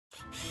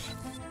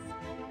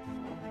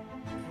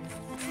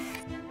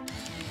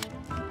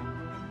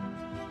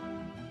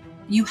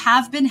you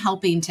have been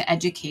helping to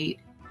educate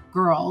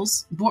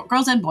girls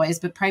and boys,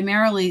 but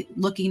primarily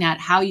looking at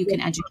how you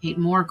can educate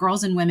more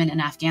girls and women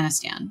in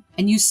Afghanistan.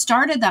 And you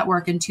started that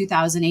work in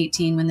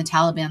 2018 when the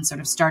Taliban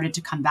sort of started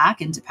to come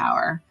back into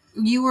power.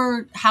 You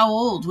were how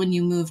old when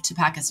you moved to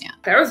Pakistan?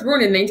 I was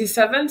born in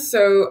 97,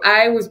 so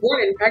I was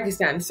born in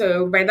Pakistan.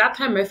 So by that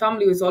time, my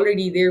family was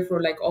already there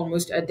for like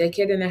almost a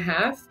decade and a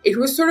half. It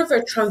was sort of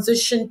a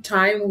transition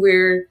time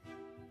where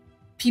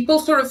people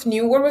sort of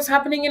knew what was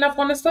happening in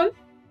Afghanistan,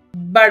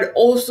 but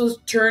also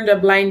turned a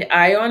blind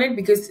eye on it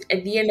because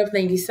at the end of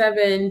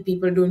 97,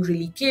 people don't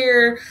really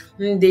care.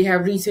 They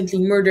have recently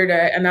murdered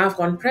an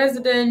Afghan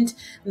president.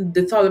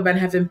 The Taliban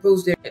have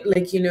imposed their,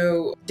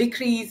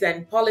 decrees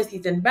and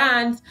policies and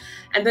bans.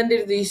 And then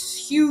there's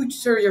this huge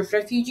surge of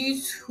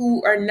refugees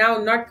who are now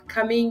not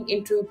coming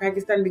into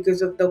Pakistan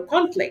because of the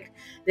conflict.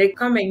 They're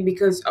coming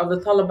because of the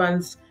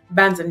Taliban's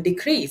bans and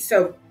decrees.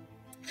 So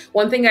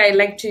one thing I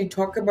like to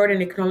talk about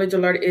and acknowledge a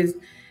lot is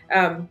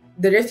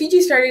the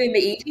refugees started in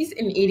the 80s,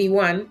 in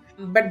 81,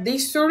 but they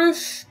sort of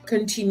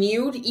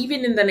continued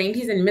even in the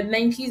 90s and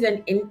mid-90s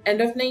and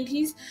end of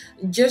 90s,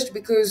 just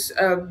because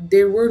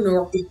there were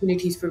no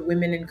opportunities for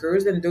women and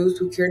girls, and those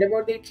who cared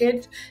about their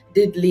kids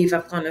did leave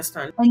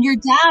Afghanistan. And your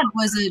dad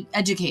was an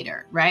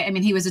educator, right? I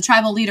mean, he was a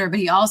tribal leader, but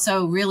he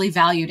also really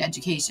valued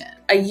education.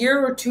 A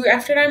year or two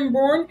after I'm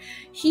born,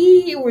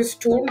 he was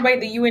told by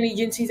the UN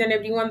agencies and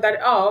everyone that,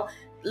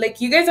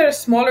 you guys are a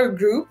smaller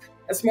group,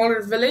 a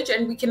smaller village,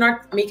 and we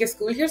cannot make a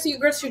school here, so you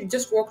girls should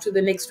just walk to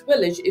the next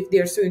village if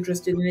they're so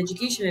interested in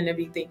education and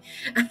everything.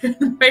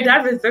 And my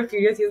dad was so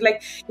curious. He was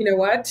like, you know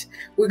what,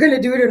 we're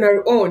gonna do it on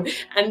our own.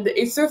 And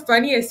it's so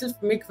funny, I still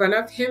make fun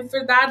of him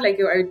for that.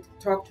 Like, I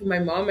talked to my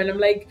mom and I'm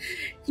like,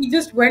 he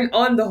just went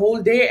on the whole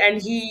day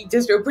and he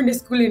just opened a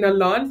school in a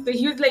lawn. So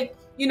he was like,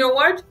 you know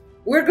what,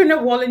 we're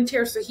gonna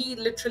volunteer. So he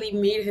literally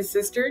made his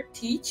sister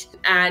teach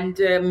and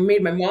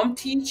made my mom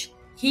teach.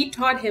 He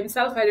taught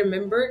himself. I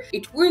remember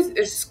it was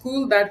a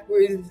school that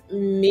was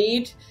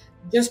made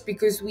just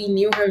because we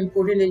knew how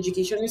important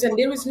education was. And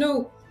there was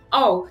no,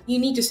 you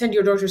need to send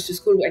your daughters to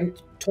school and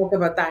talk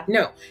about that.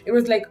 No, it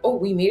was like,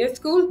 we made a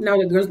school. Now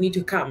the girls need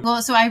to come.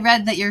 Well, so I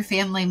read that your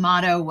family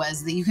motto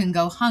was that you can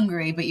go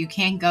hungry, but you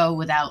can't go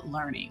without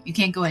learning. You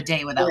can't go a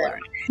day without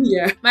learning.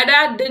 Yeah. My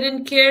dad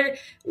didn't care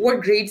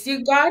what grades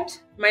you got.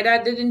 My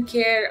dad didn't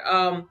care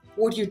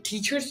what your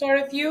teachers thought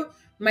of you.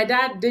 My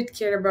dad did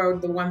care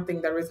about the one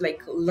thing that was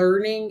like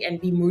learning and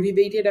be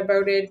motivated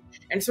about it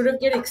and sort of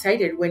get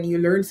excited when you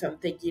learn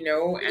something,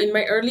 In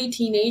my early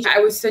teenage, I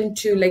was sent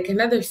to like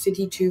another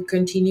city to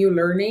continue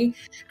learning.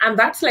 And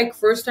that's like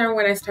first time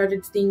when I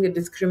started seeing the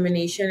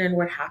discrimination and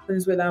what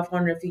happens with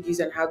Afghan refugees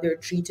and how they're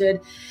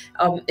treated.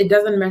 It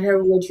doesn't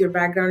matter what your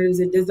background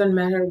is. It doesn't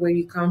matter where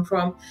you come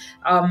from.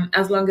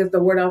 As long as the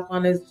word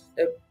Afghan is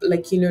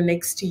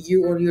next to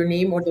you or your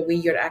name or the way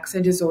your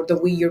accent is or the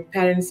way your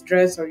parents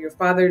dress or your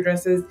father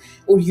dresses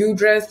or you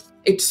dress,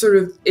 it sort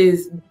of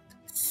is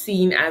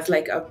seen as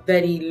like a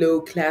very low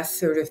class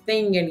sort of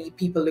thing and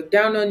people look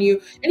down on you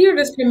and you're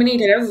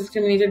discriminated. I was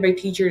discriminated by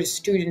teachers,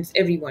 students,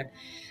 everyone.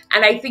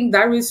 And I think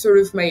that was sort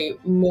of my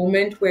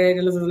moment where I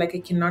realized I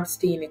cannot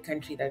stay in a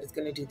country that is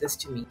going to do this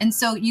to me. And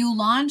so you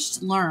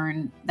launched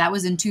Learn. That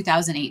was in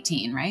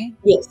 2018, right?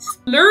 Yes.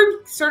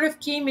 Learn sort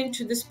of came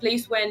into this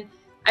place when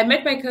I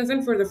met my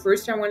cousin for the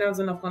first time when I was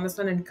in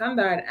Afghanistan in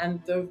Kandahar,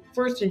 and the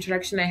first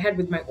interaction I had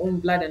with my own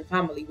blood and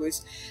family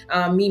was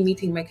me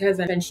meeting my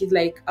cousin, and she's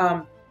like,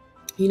 I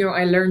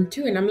learned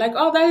too. And I'm like,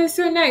 that is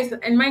so nice.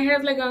 And my head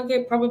was like,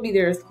 okay, probably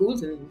there are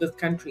schools in this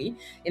country,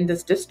 in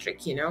this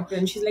district,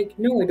 And she's like,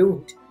 no, I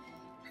don't.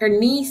 Her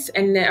niece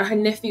and her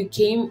nephew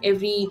came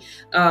every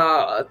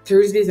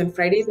Thursdays and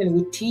Fridays and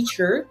would teach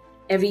her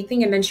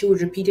everything, and then she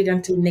would repeat it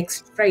until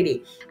next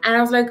Friday. And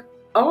I was like,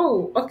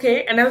 oh,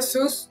 okay. And I was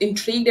so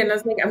intrigued and I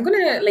was like, I'm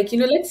gonna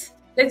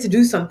let's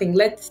do something.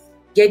 Let's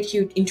get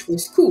you into a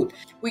school.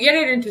 We get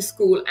her into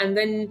school and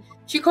then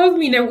she called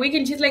me in a week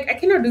and she's like, I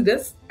cannot do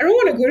this. I don't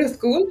want to go to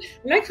school.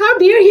 I'm like, how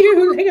dare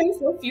you? Like, I'm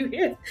so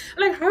furious.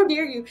 I'm like, how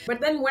dare you?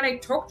 But then when I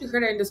talked to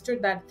her, I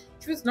understood that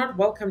she was not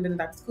welcomed in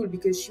that school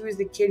because she was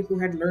the kid who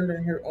had learned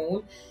on her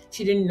own.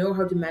 She didn't know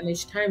how to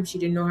manage time. She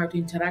didn't know how to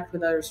interact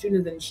with other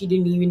students, and she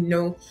didn't even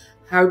know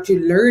how to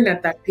learn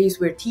at that pace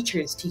where teacher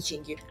is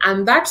teaching you.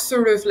 And that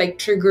sort of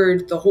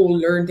triggered the whole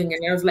learn thing.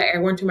 And I was like, I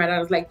went to my dad, I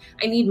was like,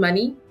 I need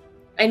money.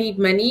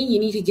 You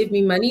need to give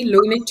me money,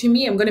 loan it to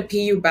me. I'm going to pay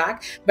you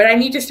back. But I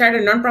need to start a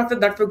nonprofit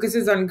that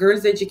focuses on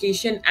girls'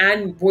 education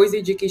and boys'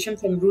 education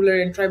from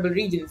rural and tribal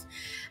regions.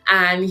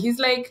 And he's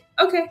like,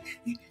 okay,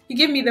 you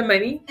give me the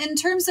money. In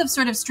terms of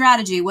sort of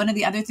strategy, one of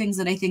the other things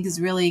that I think is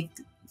really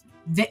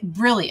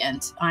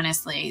brilliant,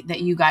 honestly,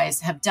 that you guys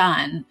have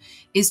done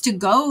is to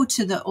go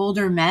to the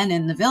older men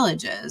in the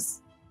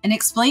villages and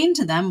explain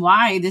to them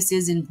why this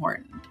is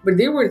important. But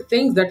there were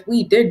things that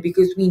we did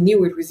because we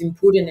knew it was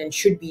important and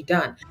should be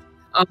done.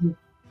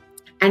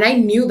 And I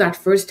knew that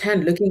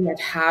firsthand looking at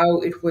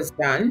how it was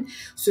done.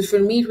 So for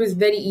me, it was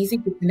very easy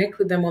to connect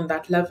with them on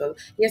that level.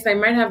 Yes, I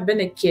might have been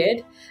a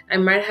kid. I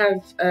might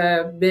have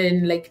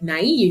been like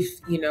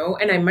naive,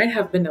 and I might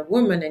have been a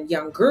woman and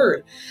young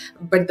girl.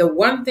 But the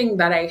one thing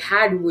that I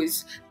had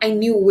was I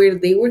knew where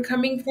they were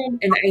coming from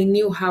and I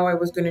knew how I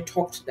was going to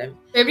talk to them.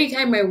 Every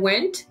time I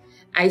went,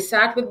 I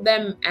sat with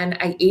them and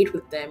I ate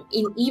with them.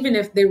 Even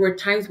if there were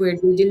times where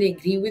they didn't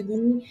agree with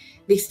me,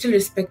 they still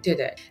respected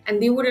it.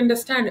 And they would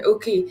understand,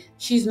 okay,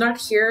 she's not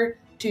here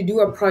to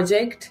do a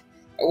project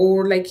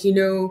or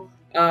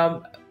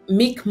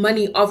make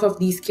money off of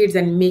these kids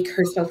and make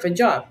herself a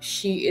job.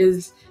 She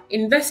is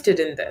invested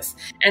in this.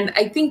 And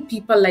I think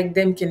people like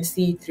them can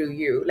see through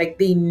you. Like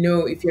they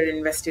know if you're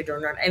invested or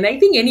not. And I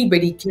think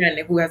anybody can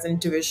who has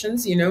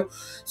intuitions,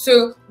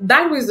 So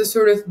that was the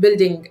sort of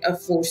building a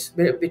force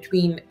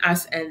between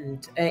us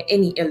and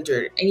any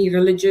elder, any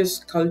religious,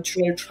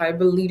 cultural,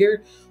 tribal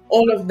leader.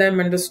 All of them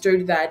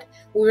understood that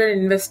we were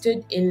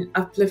invested in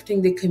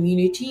uplifting the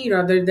community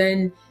rather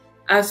than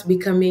us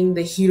becoming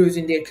the heroes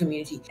in their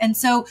community. And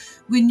so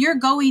when you're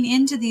going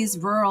into these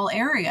rural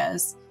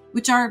areas,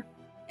 which are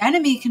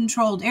enemy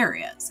controlled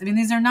areas, I mean,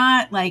 these are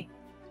not like,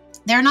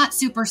 they're not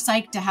super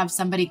psyched to have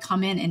somebody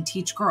come in and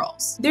teach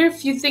girls. There are a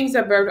few things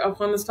about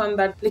Afghanistan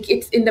that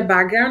it's in the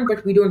background,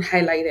 but we don't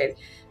highlight it.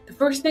 The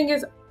first thing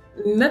is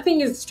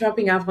nothing is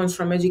stopping Afghans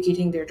from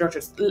educating their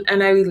daughters.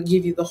 And I will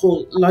give you the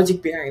whole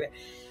logic behind it.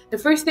 The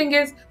first thing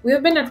is we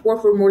have been at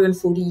war for more than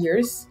 40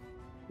 years.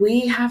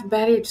 We have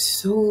buried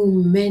so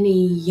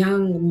many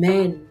young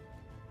men,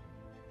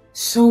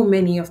 so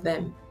many of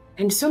them,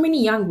 and so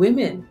many young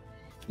women.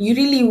 You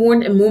really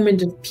want a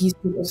moment of peace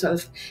with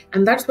yourself.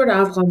 And that's what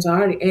Afghans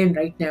are in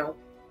right now.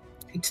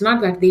 It's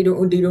not that they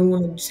don't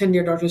want to send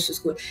their daughters to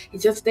school.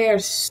 It's just they are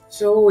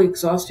so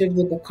exhausted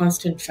with the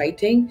constant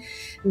fighting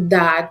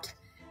that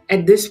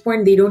at this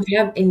point they don't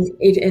have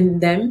it in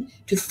them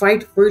to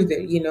fight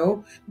further,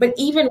 But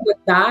even with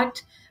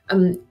that,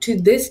 to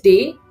this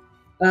day,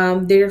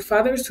 there are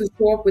fathers who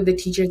show up with the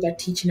teachers that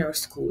teach in our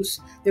schools.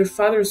 There are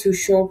fathers who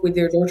show up with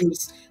their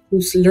daughters who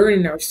learn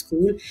in our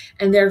school.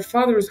 And there are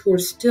fathers who are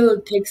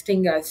still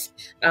texting us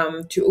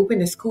to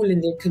open a school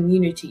in their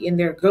community. And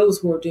there are girls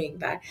who are doing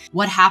that.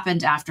 What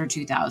happened after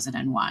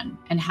 2001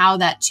 and how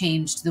that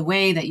changed the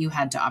way that you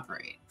had to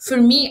operate? For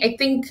me, I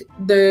think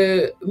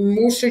the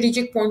most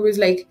strategic point was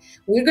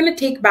we're going to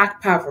take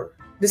back power.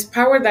 This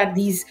power that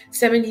these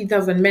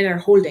 17,000 men are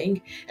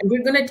holding, and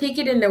we're going to take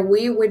it in a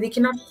way where they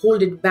cannot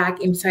hold it back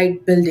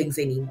inside buildings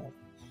anymore.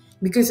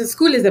 Because a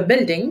school is a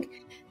building,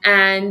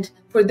 and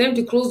for them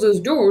to close those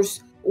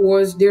doors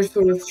was they're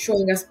sort of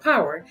showing us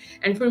power.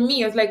 And for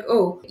me, I was like,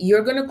 oh,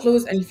 you're going to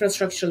close an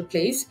infrastructural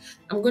place.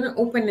 I'm going to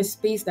open a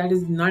space that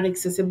is not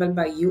accessible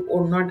by you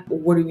or not,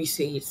 what do we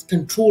say, it's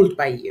controlled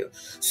by you.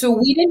 So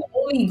we didn't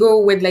only go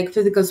with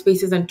physical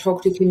spaces and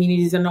talk to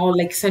communities and all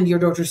send your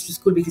daughters to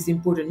school because it's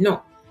important.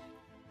 No.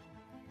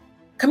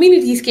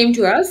 Communities came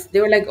to us. They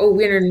were like, oh,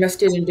 we're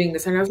invested in doing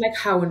this. And I was like,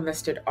 how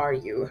invested are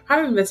you?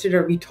 How invested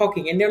are we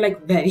talking? And they're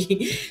like,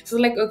 very.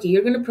 So okay,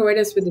 you're going to provide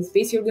us with the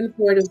space. You're going to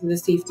provide us with the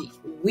safety.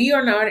 We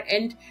on our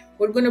end,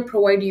 we're going to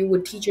provide you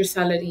with teacher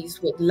salaries,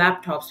 with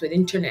laptops, with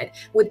internet,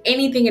 with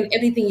anything and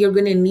everything you're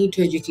going to need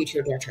to educate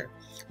your daughter.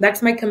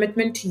 That's my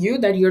commitment to you,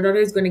 that your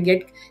daughter is going to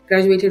get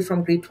graduated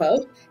from grade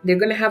 12. They're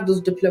going to have those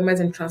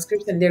diplomas and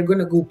transcripts and they're going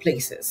to go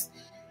places.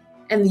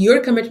 And your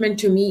commitment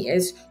to me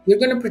is you're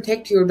going to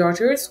protect your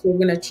daughters who are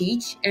going to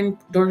teach and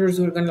daughters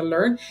who are going to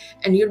learn.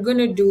 And you're going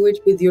to do it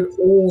with your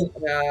own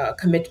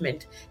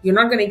commitment. You're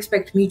not going to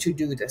expect me to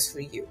do this for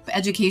you.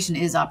 Education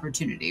is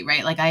opportunity,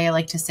 right? I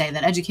like to say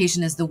that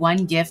education is the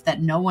one gift that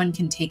no one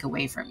can take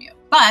away from you.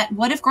 But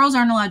what if girls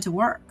aren't allowed to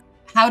work?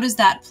 How does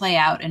that play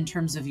out in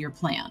terms of your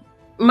plan?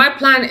 My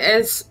plan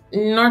is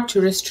not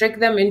to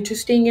restrict them into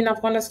staying in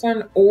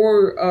Afghanistan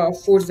or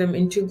force them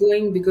into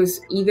going,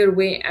 because either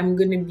way, I'm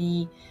going to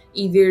be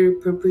either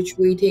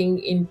perpetuating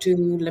into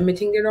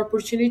limiting their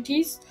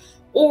opportunities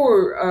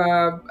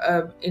or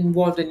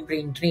involved in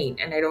brain drain.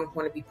 And I don't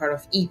want to be part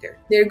of either.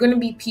 There are going to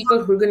be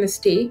people who are going to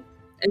stay,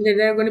 and then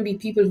there are going to be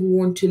people who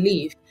want to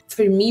leave.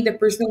 For me, the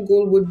personal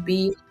goal would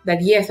be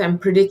that, yes, I'm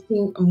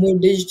predicting more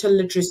digital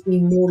literacy,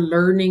 more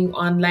learning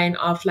online,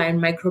 offline,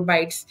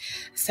 microbytes,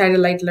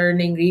 satellite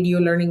learning, radio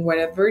learning,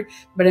 whatever.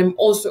 But I'm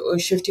also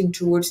shifting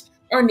towards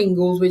earning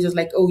goals, which is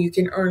you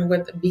can earn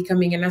with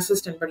becoming an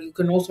assistant, but you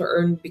can also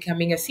earn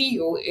becoming a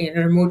CEO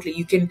remotely.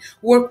 You can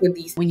work with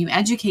these. When you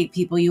educate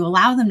people, you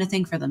allow them to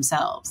think for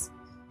themselves.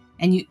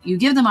 And you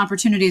give them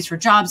opportunities for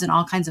jobs and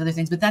all kinds of other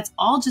things. But that's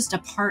all just a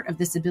part of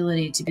this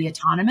ability to be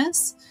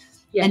autonomous.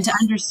 Yes. And to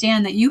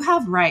understand that you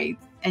have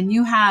rights and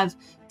you have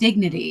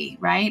dignity,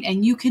 right?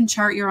 And you can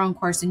chart your own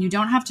course and you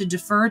don't have to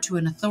defer to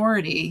an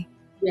authority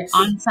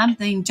on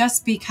something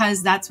just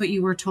because that's what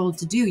you were told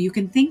to do. You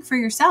can think for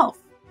yourself.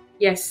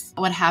 Yes.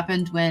 What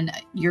happened when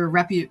your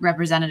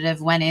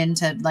representative went in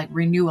to like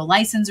renew a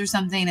license or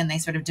something and they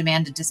sort of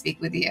demanded to speak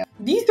with you?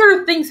 These sort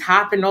of things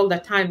happen all the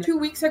time. 2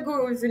 weeks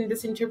ago, I was in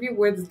this interview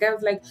where this guy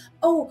was like,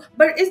 oh,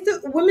 but is the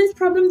women's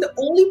problem the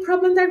only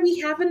problem that we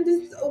have in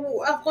this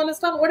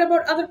Afghanistan? What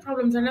about other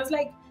problems? And I was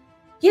like,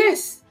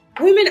 yes,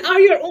 women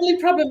are your only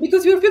problem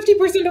because you're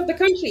 50% of the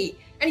country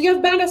and you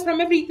have banned us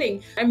from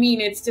everything. I mean,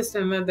 it's just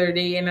another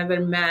day, another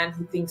man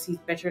who thinks he's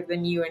better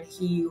than you, and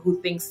he who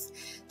thinks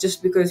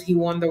just because he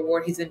won the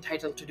war, he's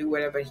entitled to do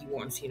whatever he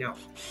wants,